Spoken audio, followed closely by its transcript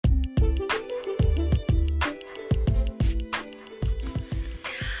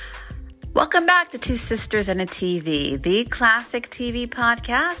Welcome back to Two Sisters and a TV, the classic TV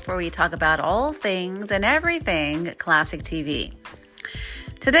podcast where we talk about all things and everything classic TV.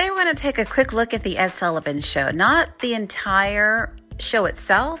 Today we're going to take a quick look at the Ed Sullivan Show. Not the entire show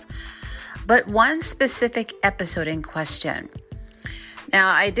itself, but one specific episode in question.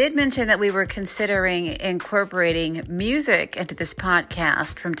 Now, I did mention that we were considering incorporating music into this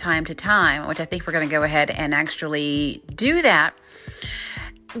podcast from time to time, which I think we're going to go ahead and actually do that.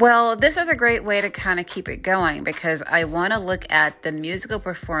 Well, this is a great way to kind of keep it going because I want to look at the musical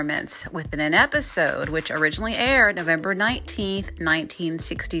performance within an episode, which originally aired November 19th,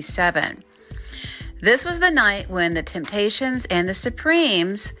 1967. This was the night when the Temptations and the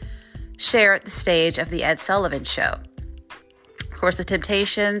Supremes shared the stage of the Ed Sullivan Show. Of course, the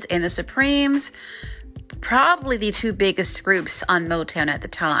Temptations and the Supremes, probably the two biggest groups on Motown at the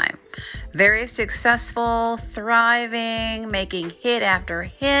time. Very successful, thriving, making hit after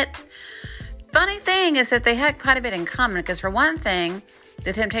hit. Funny thing is that they had quite a bit in common because for one thing,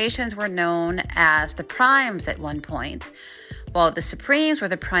 the Temptations were known as the Primes at one point, while the Supremes were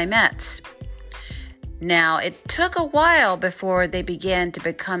the Primettes. Now, it took a while before they began to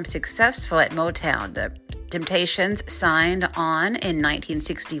become successful at Motown. The Temptations signed on in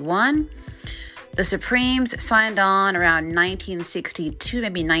 1961. The Supremes signed on around 1962,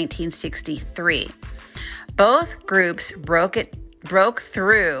 maybe 1963. Both groups broke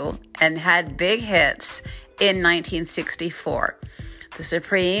through and had big hits in 1964. The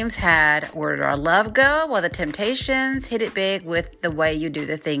Supremes had Where Did Our Love Go, while the Temptations hit it big with The Way You Do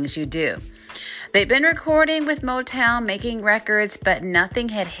the Things You Do. They'd been recording with Motown, making records, but nothing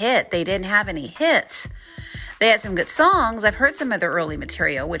had hit. They didn't have any hits. They had some good songs. I've heard some of their early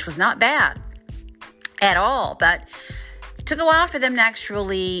material, which was not bad at all, but it took a while for them to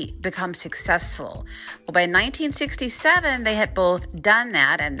actually become successful. Well, by 1967, they had both done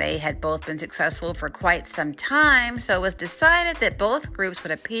that, and they had both been successful for quite some time, so it was decided that both groups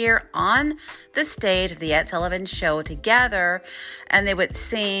would appear on the stage of the Ed Sullivan Show together, and they would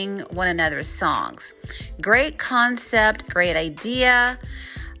sing one another's songs. Great concept, great idea.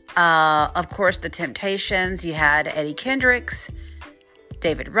 Of course, the Temptations, you had Eddie Kendricks,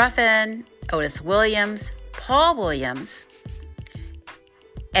 David Ruffin, Otis Williams, Paul Williams,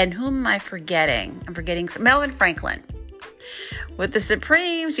 and whom am I forgetting? I'm forgetting Melvin Franklin. With the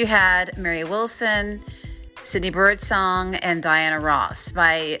Supremes, you had Mary Wilson, Sidney Birdsong, and Diana Ross.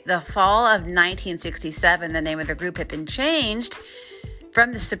 By the fall of 1967, the name of the group had been changed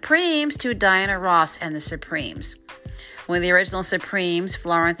from the Supremes to Diana Ross and the Supremes. One of the original Supremes,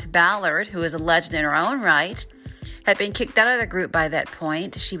 Florence Ballard, who is a legend in her own right, had been kicked out of the group by that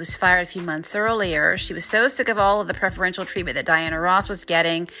point. She was fired a few months earlier. She was so sick of all of the preferential treatment that Diana Ross was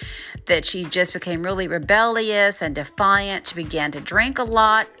getting that she just became really rebellious and defiant. She began to drink a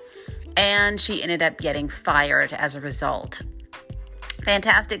lot, and she ended up getting fired as a result.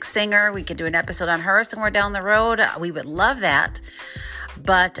 Fantastic singer. We could do an episode on her somewhere down the road. We would love that.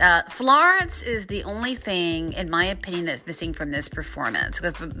 But Florence is the only thing, in my opinion, that's missing from this performance.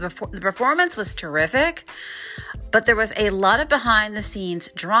 Because the performance was terrific, but there was a lot of behind-the-scenes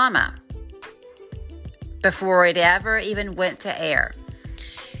drama before it ever even went to air.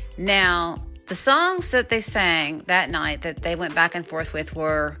 Now, the songs that they sang that night that they went back and forth with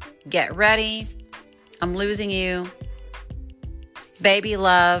were Get Ready, I'm Losing You, Baby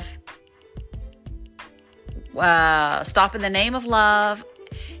Love, Stop in the Name of Love,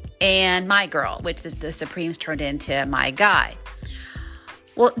 and My Girl, which the Supremes turned into My Guy.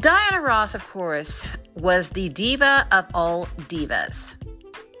 Well, Diana Ross, of course, was the diva of all divas.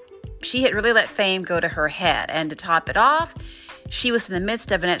 She had really let fame go to her head, and to top it off, she was in the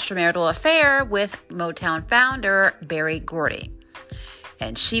midst of an extramarital affair with Motown founder Berry Gordy.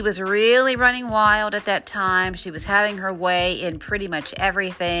 And she was really running wild at that time. She was having her way in pretty much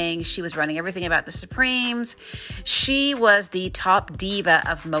everything. She was running everything about the Supremes. She was the top diva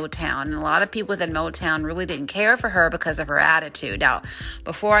of Motown. And a lot of people within Motown really didn't care for her because of her attitude. Now,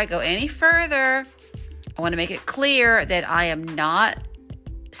 before I go any further, I want to make it clear that I am not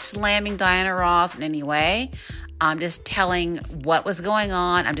slamming Diana Ross in any way. I'm just telling what was going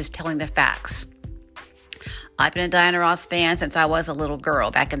on. I'm just telling the facts. I've been a Diana Ross fan since I was a little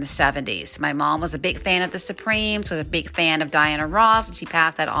girl back in the 70s. My mom was a big fan of the Supremes, was a big fan of Diana Ross, and she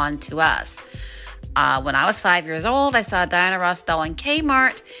passed that on to us. When I was 5 years old, I saw a Diana Ross doll in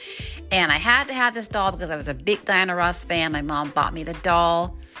Kmart, and I had to have this doll because I was a big Diana Ross fan. My mom bought me the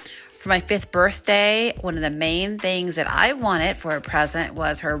doll. For my 5th birthday, one of the main things that I wanted for a present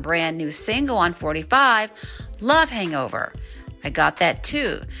was her brand new single on 45, Love Hangover. I got that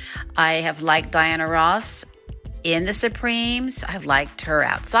too. I have liked Diana Ross in the Supremes. I've liked her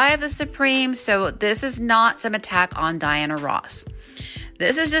outside of the Supremes. So this is not some attack on Diana Ross.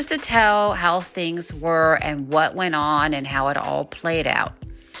 This is just to tell how things were and what went on and how it all played out.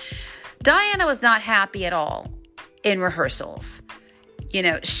 Diana was not happy at all in rehearsals.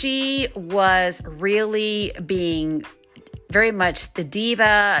 She was really being very much the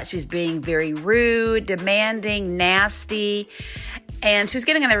diva. She was being very rude, demanding, nasty, and she was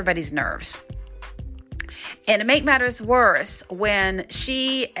getting on everybody's nerves. And to make matters worse, when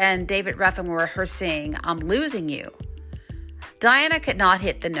she and David Ruffin were rehearsing I'm Losing You, Diana could not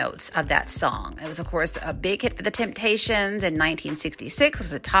hit the notes of that song. It was, of course, a big hit for the Temptations in 1966. It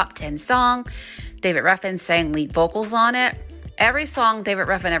was a top 10 song. David Ruffin sang lead vocals on it. Every song David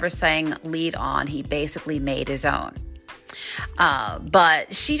Ruffin ever sang lead on, he basically made his own.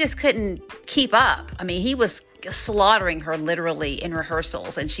 But she just couldn't keep up. I mean, he was slaughtering her literally in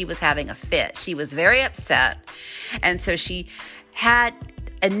rehearsals, and she was having a fit. She was very upset. And so she had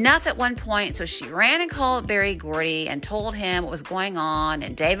enough at one point, so she ran and called Berry Gordy and told him what was going on,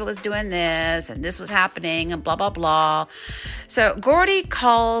 and David was doing this, and this was happening, and blah, blah, blah. So Gordy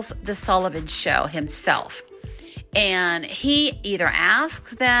calls the Sullivan show himself, and he either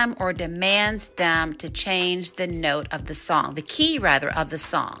asks them or demands them to change the note of the song, the key rather of the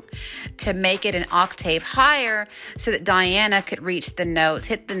song, to make it an octave higher so that Diana could reach the notes,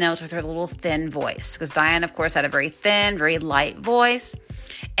 hit the notes with her little thin voice. Because Diana, of course, had a very thin, very light voice.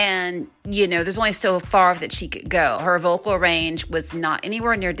 And, there's only so far that she could go. Her vocal range was not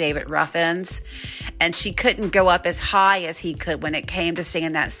anywhere near David Ruffin's, and she couldn't go up as high as he could when it came to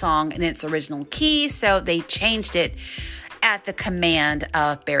singing that song in its original key, so they changed it at the command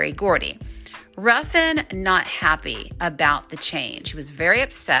of Berry Gordy. Ruffin, not happy about the change. He was very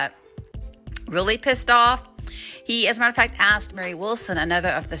upset, really pissed off. He, as a matter of fact, asked Mary Wilson, another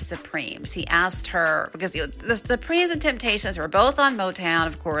of the Supremes. He asked her, because the Supremes and Temptations were both on Motown,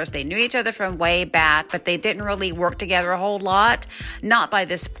 of course. They knew each other from way back, but they didn't really work together a whole lot, not by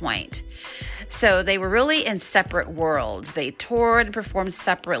this point. So they were really in separate worlds. They toured and performed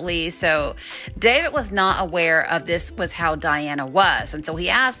separately. So David was not aware of this was how Diana was. And so he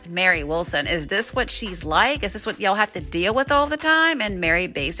asked Mary Wilson, is this what she's like? Is this what y'all have to deal with all the time? And Mary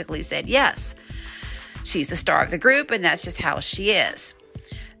basically said, yes. She's the star of the group, and that's just how she is.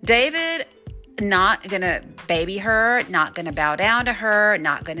 David, not going to baby her, not going to bow down to her,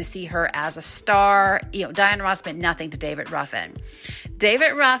 not going to see her as a star. Diana Ross meant nothing to David Ruffin.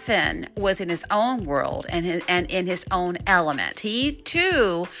 David Ruffin was in his own world and in his own element. He,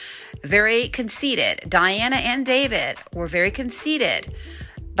 too, very conceited. Diana and David were very conceited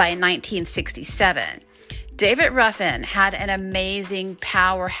by 1967. David Ruffin had an amazing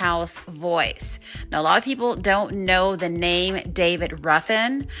powerhouse voice. Now, a lot of people don't know the name David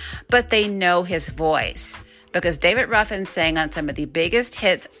Ruffin, but they know his voice because David Ruffin sang on some of the biggest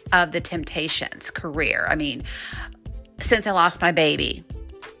hits of the Temptations' career. I mean, Since I Lost My Baby,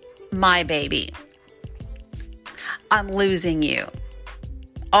 I'm Losing You,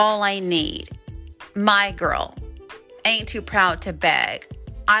 All I Need, My Girl, Ain't Too Proud to Beg,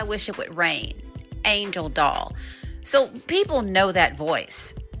 I Wish It Would Rain, Angel Doll. So people know that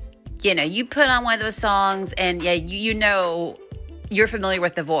voice. You put on one of those songs and you're familiar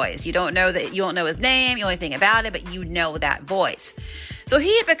with the voice. You don't know his name, you don't know anything about it, but you know that voice. So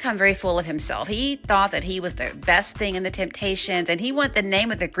he had become very full of himself. He thought that he was the best thing in the Temptations, and he wanted the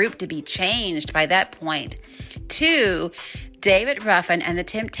name of the group to be changed by that point to David Ruffin and the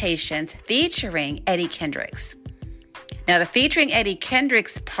Temptations featuring Eddie Kendricks. Now, the featuring Eddie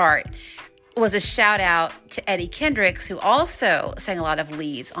Kendricks part was a shout out to Eddie Kendricks, who also sang a lot of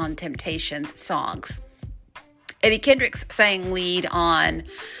leads on Temptations songs. Eddie Kendricks sang lead on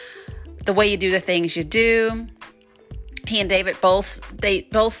The Way You Do the Things You Do. He and David both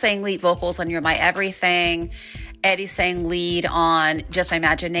sang lead vocals on You're My Everything. Eddie sang lead on Just My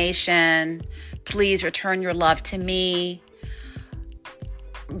Imagination, Please Return Your Love to Me.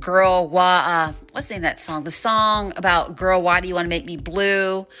 Girl, what's the name of that song? The song about Girl, Why Do You Want to Make Me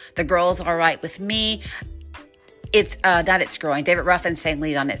Blue? The Girl's All Right With Me. It's not It's Growing. David Ruffin sang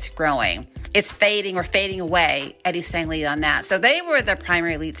lead on It's Growing. It's Fading or Fading Away. Eddie sang lead on that. So they were the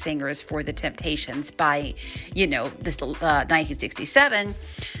primary lead singers for the Temptations by, this 1967.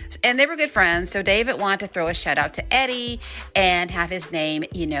 And they were good friends. So David wanted to throw a shout out to Eddie and have his name,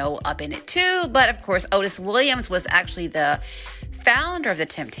 up in it too. But of course, Otis Williams was actually the founder of the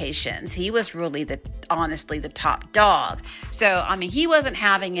Temptations. He was really honestly the top dog. So, he wasn't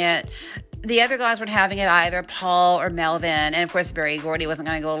having it. The other guys weren't having it either, Paul or Melvin. And of course, Berry Gordy wasn't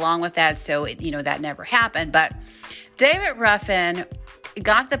going to go along with that. So, that never happened. But David Ruffin it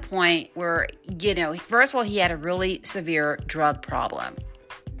got to the point where, first of all, he had a really severe drug problem.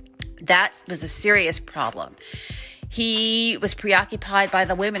 That was a serious problem. He was preoccupied by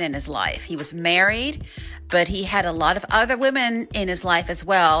the women in his life. He was married, but he had a lot of other women in his life as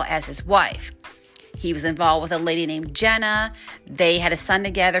well as his wife. He was involved with a lady named Jenna. They had a son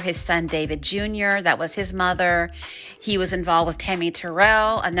together, his son David Jr. That was his mother. He was involved with Tammy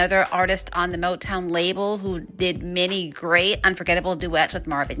Terrell, another artist on the Motown label who did many great, unforgettable duets with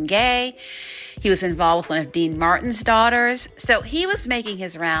Marvin Gaye. He was involved with one of Dean Martin's daughters. So he was making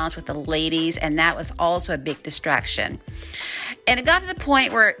his rounds with the ladies, and that was also a big distraction. And it got to the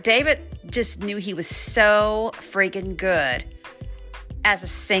point where David just knew he was so freaking good as a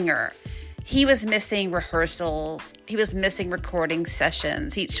singer. He was missing rehearsals. He was missing recording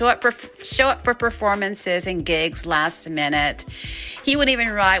sessions. He'd show up for performances and gigs last minute. He wouldn't even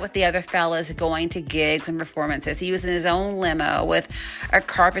ride with the other fellas going to gigs and performances. He was in his own limo with a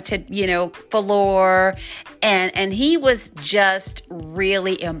carpeted, floor. And he was just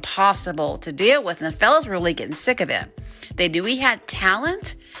really impossible to deal with. And the fellas were really getting sick of him. They knew he had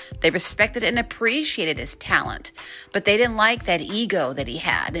talent. They respected and appreciated his talent, but they didn't like that ego that he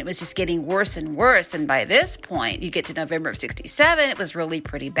had. And it was just getting worse and worse. And by this point, you get to November of 1967, it was really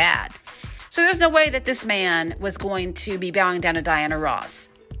pretty bad. So there's no way that this man was going to be bowing down to Diana Ross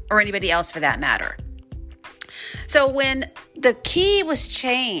or anybody else for that matter. So when the key was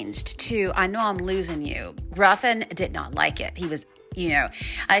changed to I Know I'm Losing You, Ruffin did not like it. He was,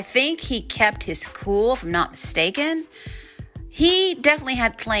 I think he kept his cool, if I'm not mistaken. He definitely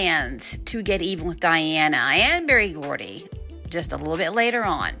had plans to get even with Diana and Berry Gordy just a little bit later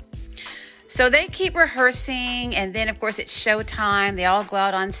on. So they keep rehearsing, and then, of course, it's showtime. They all go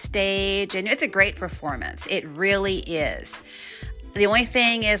out on stage, and it's a great performance. It really is. The only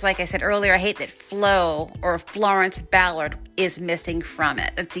thing is, like I said earlier, I hate that Flo or Florence Ballard is missing from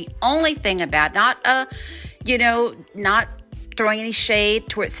it. That's the only thing about not throwing any shade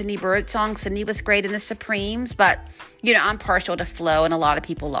towards Cindy Birdsong. Cindy was great in the Supremes, but I'm partial to Flo, and a lot of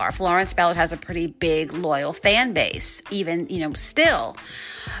people are. Florence Ballard has a pretty big, loyal fan base, even, still.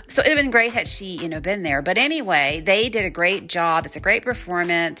 So it would have been great had she, been there. But anyway, they did a great job. It's a great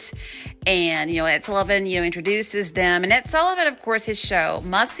performance. And, Ed Sullivan, introduces them. And Ed Sullivan, of course, his show,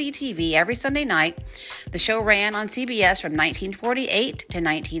 must-see TV every Sunday night. The show ran on CBS from 1948 to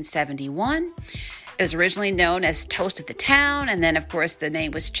 1971. It was originally known as Toast of the Town, and then, of course, the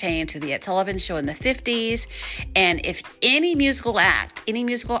name was changed to the Ed Sullivan Show in the 50s. And if any musical act, any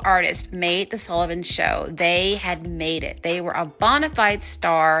musical artist made the Sullivan Show, they had made it. They were a bona fide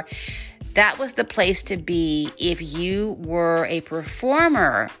star. That was the place to be if you were a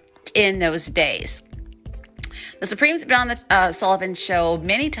performer in those days. The Supremes have been on the Sullivan Show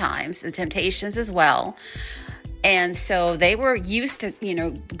many times, the Temptations as well. And so they were used to,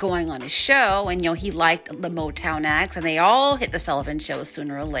 going on his show, and, he liked the Motown acts, and they all hit the Sullivan Show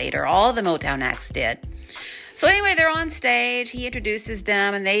sooner or later. All the Motown acts did. So anyway, they're on stage. He introduces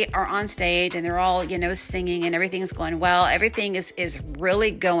them, and they are on stage, and they're all, singing, and everything's going well. Everything is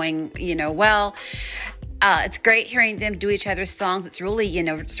really going, well. It's great hearing them do each other's songs. It's really,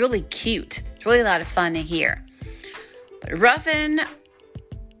 it's really cute. It's really a lot of fun to hear. But Ruffin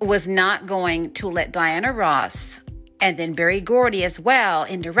was not going to let Diana Ross and then Berry Gordy as well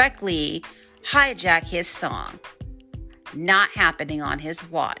indirectly hijack his song. Not happening on his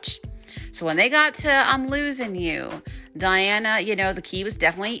watch. So when they got to I'm Losing You, Diana, the key was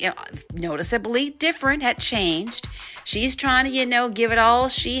definitely noticeably different, had changed. She's trying to, give it all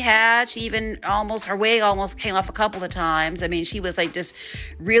she had. She even her wig almost came off a couple of times. I mean, she was like just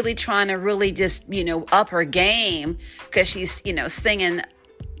really trying to just, up her game because she's, singing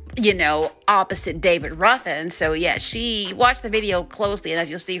opposite David Ruffin. So yeah, she watched the video closely enough.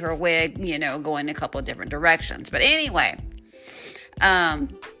 You'll see her wig, going a couple of different directions. But anyway,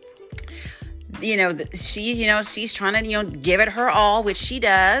 she's trying to, give it her all, which she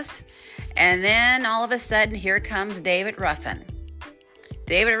does. And then all of a sudden, here comes David Ruffin.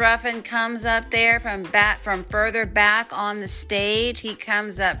 David Ruffin comes up there from further back on the stage. He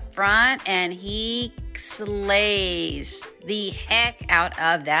comes up front and he slays the heck out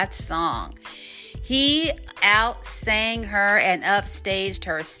of that song. He outsang her and upstaged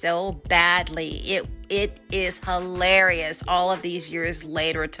her so badly. It is hilarious all of these years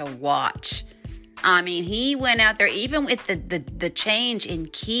later to watch. I mean, he went out there, even with the change in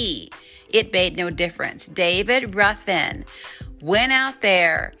key, it made no difference. David Ruffin went out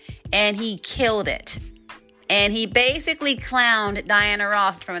there and he killed it. And he basically clowned Diana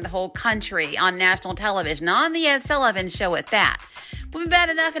Ross from the whole country on national television, on the Ed Sullivan Show at that. Would be bad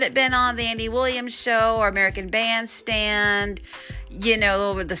enough if it had been on the Andy Williams Show or American Bandstand,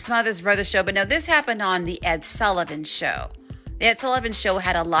 the Smothers Brothers show. But no, this happened on the Ed Sullivan show. The Ed Sullivan show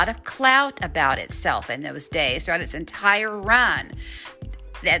had a lot of clout about itself in those days throughout its entire run.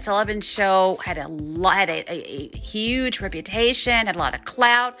 The Ed Sullivan show had a huge reputation, had a lot of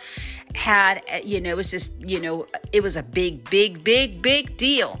clout, it was just, it was a big, big, big, big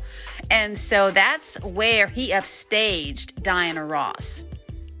deal. And so that's where he upstaged Diana Ross.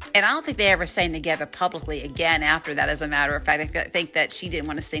 And I don't think they ever sang together publicly again after that, as a matter of fact. I think that she didn't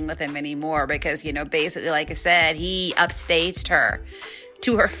want to sing with him anymore because, basically, like I said, he upstaged her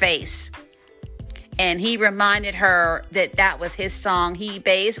to her face. And he reminded her that was his song. He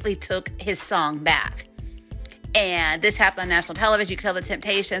basically took his song back. And this happened on national television. You could tell the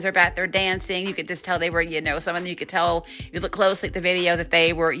Temptations are back there dancing. You could just tell they were, some of them you could tell, you look closely at the video, that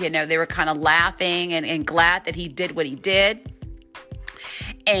they were, they were kind of laughing and glad that he did what he did.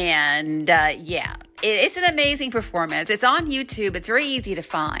 And it's an amazing performance. It's on YouTube. It's very easy to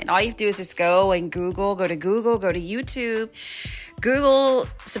find. All you have to do is just go to Google, go to YouTube, Google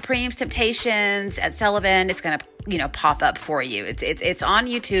Supreme's Temptations at Sullivan. It's going to, pop up for you. It's on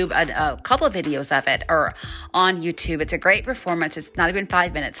YouTube. A couple of videos of it are on YouTube. It's a great performance. It's not even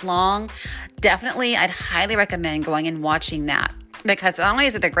 5 minutes long. Definitely, I'd highly recommend going and watching that, because not only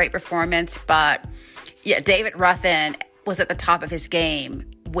is it a great performance, but David Ruffin was at the top of his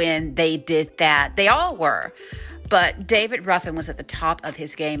game when they did that. They all were. But David Ruffin was at the top of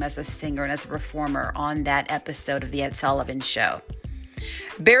his game as a singer and as a performer on that episode of the Ed Sullivan show.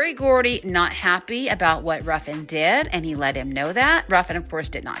 Berry Gordy not happy about what Ruffin did, and he let him know that. Ruffin, of course,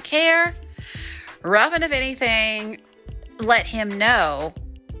 did not care. Ruffin, if anything, let him know,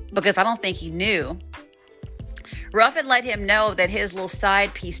 because I don't think he knew. Ruffin let him know that his little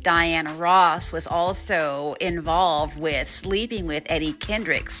side piece, Diana Ross, was also involved with sleeping with Eddie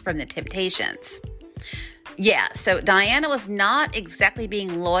Kendricks from the Temptations. Yeah, so Diana was not exactly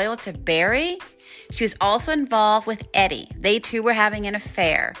being loyal to Berry. She was also involved with Eddie. They two were having an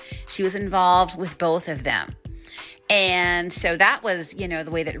affair. She was involved with both of them. And so that was, the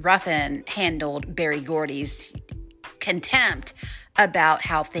way that Ruffin handled Berry Gordy's contempt about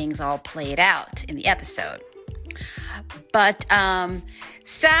how things all played out in the episode. But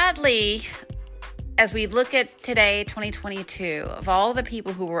sadly, as we look at today, 2022, of all the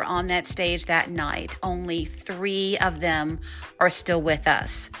people who were on that stage that night, only 3 of them are still with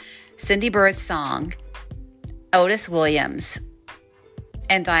us. Cindy Birdsong, Otis Williams,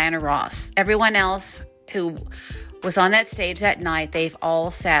 and Diana Ross. Everyone else who was on that stage that night, they've all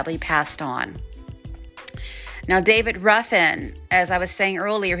sadly passed on. Now, David Ruffin, as I was saying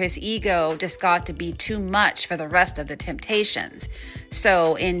earlier, his ego just got to be too much for the rest of the Temptations.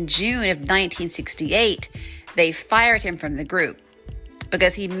 So in June of 1968, they fired him from the group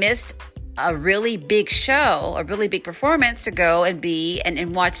because he missed a really big show, a really big performance to go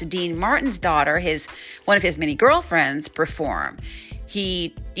and watch Dean Martin's daughter, one of his many girlfriends, perform.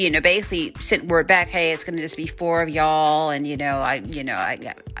 He, basically sent word back, hey, it's going to just be 4 of y'all, and I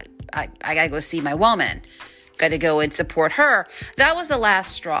got to go see my woman. Got to go and support her. That was the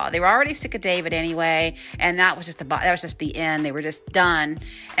last straw. They were already sick of David anyway, and that was just the end. They were just done,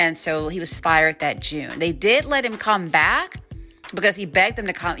 and so he was fired that June. They did let him come back because he begged them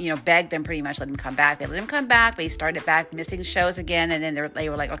to come. Begged them pretty much, let him come back. They let him come back, but he started back missing shows again, and then they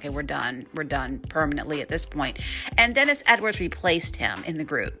were like, okay, we're done permanently at this point. And Dennis Edwards replaced him in the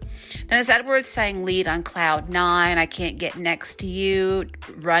group. Dennis Edwards sang lead on Cloud 9, I Can't Get Next to You,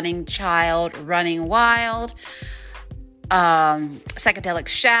 Running Child, Running Wild, Psychedelic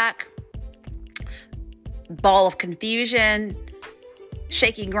Shack, Ball of Confusion,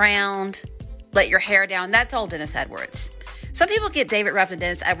 Shaky Ground, Let Your Hair Down. That's all Dennis Edwards. Some people get David Ruffin and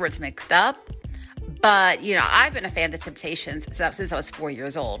Dennis Edwards mixed up, but, I've been a fan of the Temptations since I was 4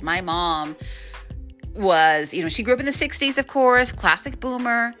 years old. My mom was, she grew up in the 60s, of course, classic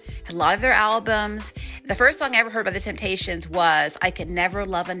boomer, had a lot of their albums. The first song I ever heard by the Temptations was I Could Never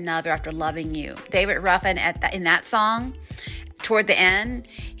Love Another After Loving You. David Ruffin in that song, toward the end,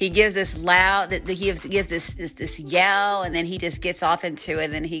 he gives this loud, he gives this yell, and then he just gets off into it,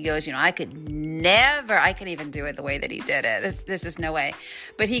 and then he goes, I couldn't even do it the way that he did it. There's just no way.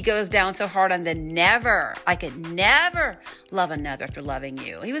 But he goes down so hard on the never. I could never love another after loving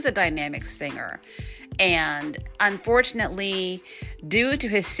you. He was a dynamic singer. And unfortunately, due to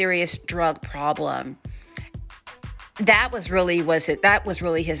his serious drug problem, that was really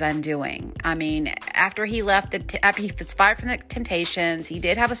his undoing. I mean, after he after he was fired from the Temptations, he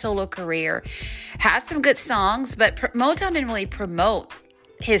did have a solo career, had some good songs, but Motown didn't really promote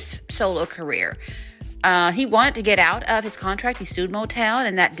his solo career. He wanted to get out of his contract. He sued Motown,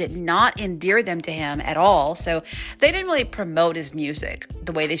 and that did not endear them to him at all. So they didn't really promote his music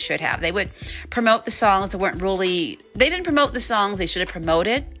the way they should have. They would promote the songs that they didn't promote the songs they should have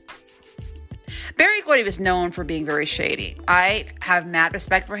promoted. Berry Gordy was known for being very shady. I have mad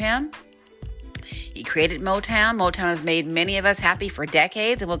respect for him. He created Motown. Motown has made many of us happy for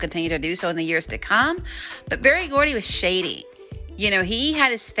decades and will continue to do so in the years to come. But Berry Gordy was shady. He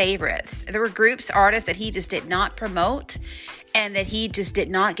had his favorites. There were groups, artists that he just did not promote and that he just did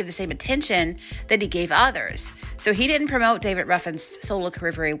not give the same attention that he gave others. So he didn't promote David Ruffin's solo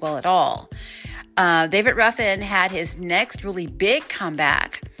career very well at all. David Ruffin had his next really big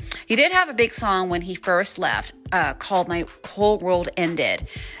comeback. He did have a big song when he first left called My Whole World Ended.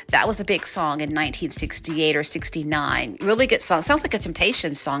 That was a big song in 1968 or 69. Really good song. Sounds like a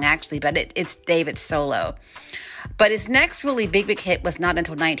Temptations song, actually, but it's David's solo. But his next really big hit was not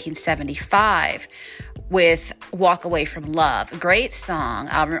until 1975 with Walk Away From Love. A great song.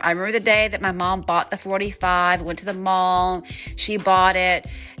 I remember the day that my mom bought the 45, went to the mall, she bought it,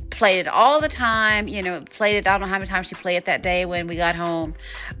 played it all the time, played it, I don't know how many times she played it that day when we got home.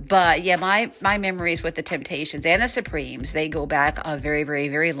 But yeah, my memories with the Temptations and the Supremes, they go back a very, very,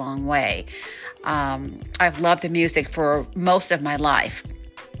 very long way. I've loved the music for most of my life.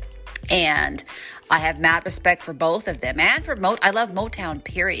 And I have mad respect for both of them. And I love Motown,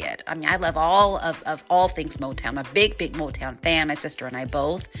 period. I mean, I love all of all things Motown. I'm a big, big Motown fan, my sister and I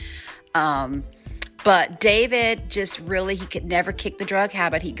both. But David just really, he could never kick the drug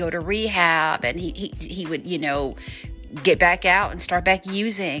habit. He'd go to rehab and he would, get back out and start back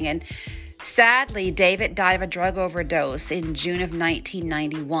using. And sadly, David died of a drug overdose in June of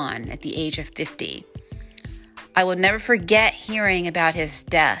 1991 at the age of 50. I will never forget hearing about his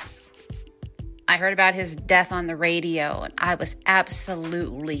death. I heard about his death on the radio, and I was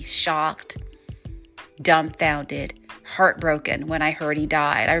absolutely shocked, dumbfounded, heartbroken when I heard he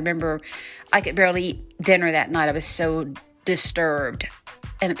died. I remember I could barely eat dinner that night. I was so disturbed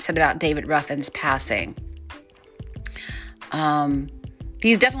and upset about David Ruffin's passing.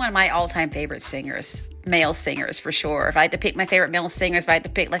 He's definitely one of my all-time favorite singers. Male singers for sure. If I had to pick my favorite male singers, if I had to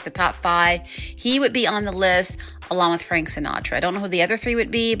pick like the top 5, he would be on the list along with Frank Sinatra. I don't know who the other 3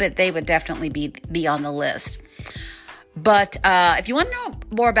 would be, but they would definitely be on the list. But if you want to know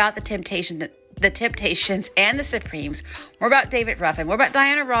more about the Temptations and the Supremes, more about David Ruffin, more about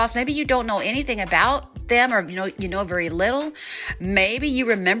Diana Ross, maybe you don't know anything about them, or you know very little. Maybe you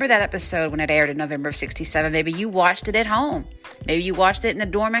remember that episode when it aired in November of 67. Maybe you watched it at home. Maybe you watched it in the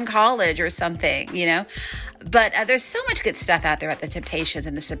dorm in college or something, But there's so much good stuff out there at the Temptations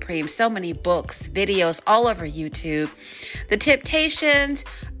and the Supremes. So many books, videos all over YouTube. The Temptations,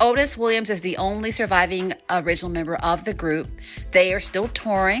 Otis Williams is the only surviving original member of the group. They are still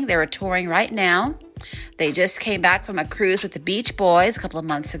touring. They're touring right now. They just came back from a cruise with the Beach Boys a couple of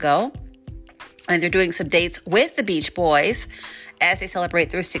months ago. And they're doing some dates with the Beach Boys as they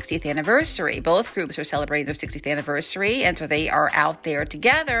celebrate their 60th anniversary. Both groups are celebrating their 60th anniversary, and so they are out there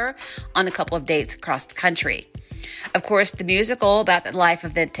together on a couple of dates across the country. Of course, the musical about the life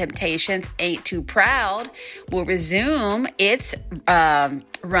of the Temptations, Ain't Too Proud, will resume its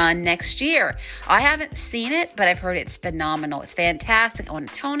run next year. I haven't seen it, but I've heard it's phenomenal. It's fantastic. I won a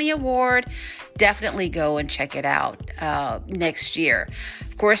Tony Award. Definitely go and check it out next year.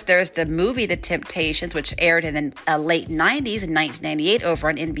 Of course, there's the movie The Temptations, which aired in the late 90s in 1998 over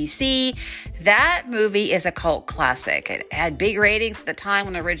on NBC. That movie is a cult classic. It had big ratings at the time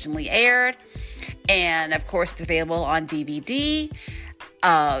when it originally aired. And of course, it's available on DVD.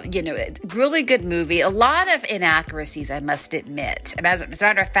 Really good movie. A lot of inaccuracies, I must admit. As a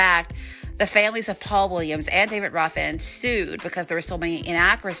matter of fact, the families of Paul Williams and David Ruffin sued because there were so many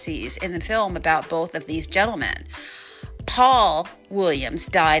inaccuracies in the film about both of these gentlemen. Paul Williams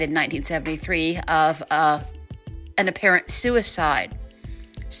died in 1973 of an apparent suicide.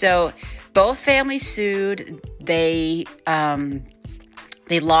 So both families sued. They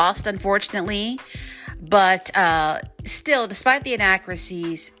lost, unfortunately, but still, despite the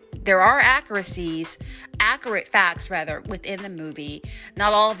inaccuracies, there are accurate facts, within the movie.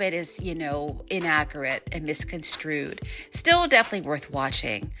 Not all of it is, inaccurate and misconstrued. Still definitely worth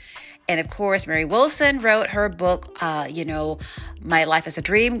watching. And of course, Mary Wilson wrote her book, My Life as a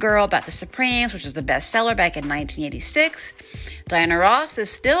Dream Girl, about the Supremes, which was the bestseller back in 1986. Diana Ross is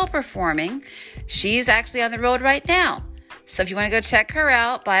still performing. She's actually on the road right now. So if you want to go check her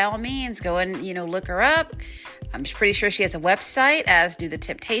out, by all means, go and, look her up. I'm pretty sure she has a website, as do the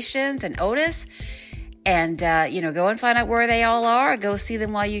Temptations and Otis. And, go and find out where they all are. Go see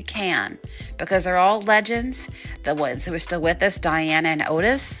them while you can, because they're all legends. The ones who are still with us, Diana and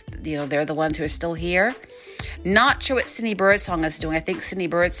Otis, they're the ones who are still here. Not sure what Cindy Birdsong is doing. I think Cindy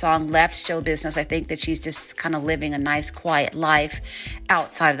Birdsong left show business. I think that she's just kind of living a nice, quiet life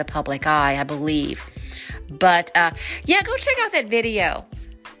outside of the public eye, I believe. But, go check out that video.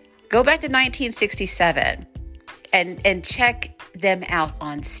 Go back to 1967 and check them out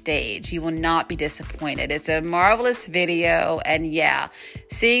on stage. You will not be disappointed. It's a marvelous video. And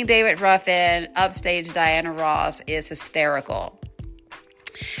seeing David Ruffin upstage Diana Ross is hysterical.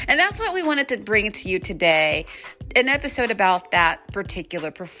 And that's what we wanted to bring to you today, an episode about that particular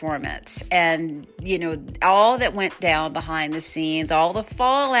performance and, all that went down behind the scenes, all the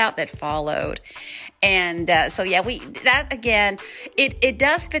fallout that followed. And it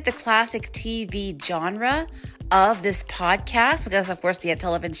does fit the classic TV genre of this podcast, because of course the Ed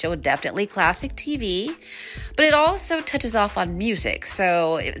Sullivan Show, definitely classic TV, but it also touches off on music.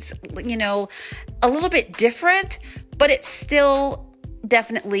 So it's, a little bit different, but it's still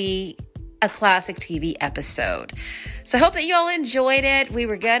definitely a classic TV episode. So I hope that you all enjoyed it. We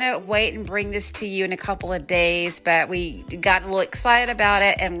were going to wait and bring this to you in a couple of days, but we got a little excited about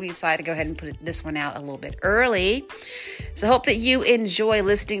it and we decided to go ahead and put this one out a little bit early. So I hope that you enjoy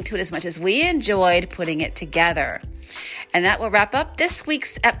listening to it as much as we enjoyed putting it together. And that will wrap up this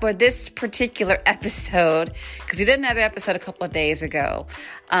particular episode, because we did another episode a couple of days ago.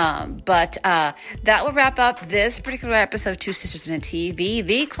 But that will wrap up this particular episode of Two Sisters and a TV,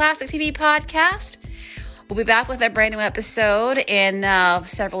 the classic TV podcast. We'll be back with a brand new episode in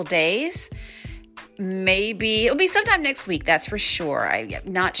several days. Maybe it'll be sometime next week, that's for sure. I'm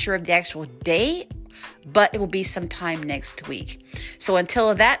not sure of the actual date, but it will be sometime next week. So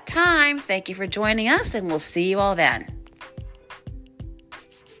until that time, thank you for joining us, and we'll see you all then.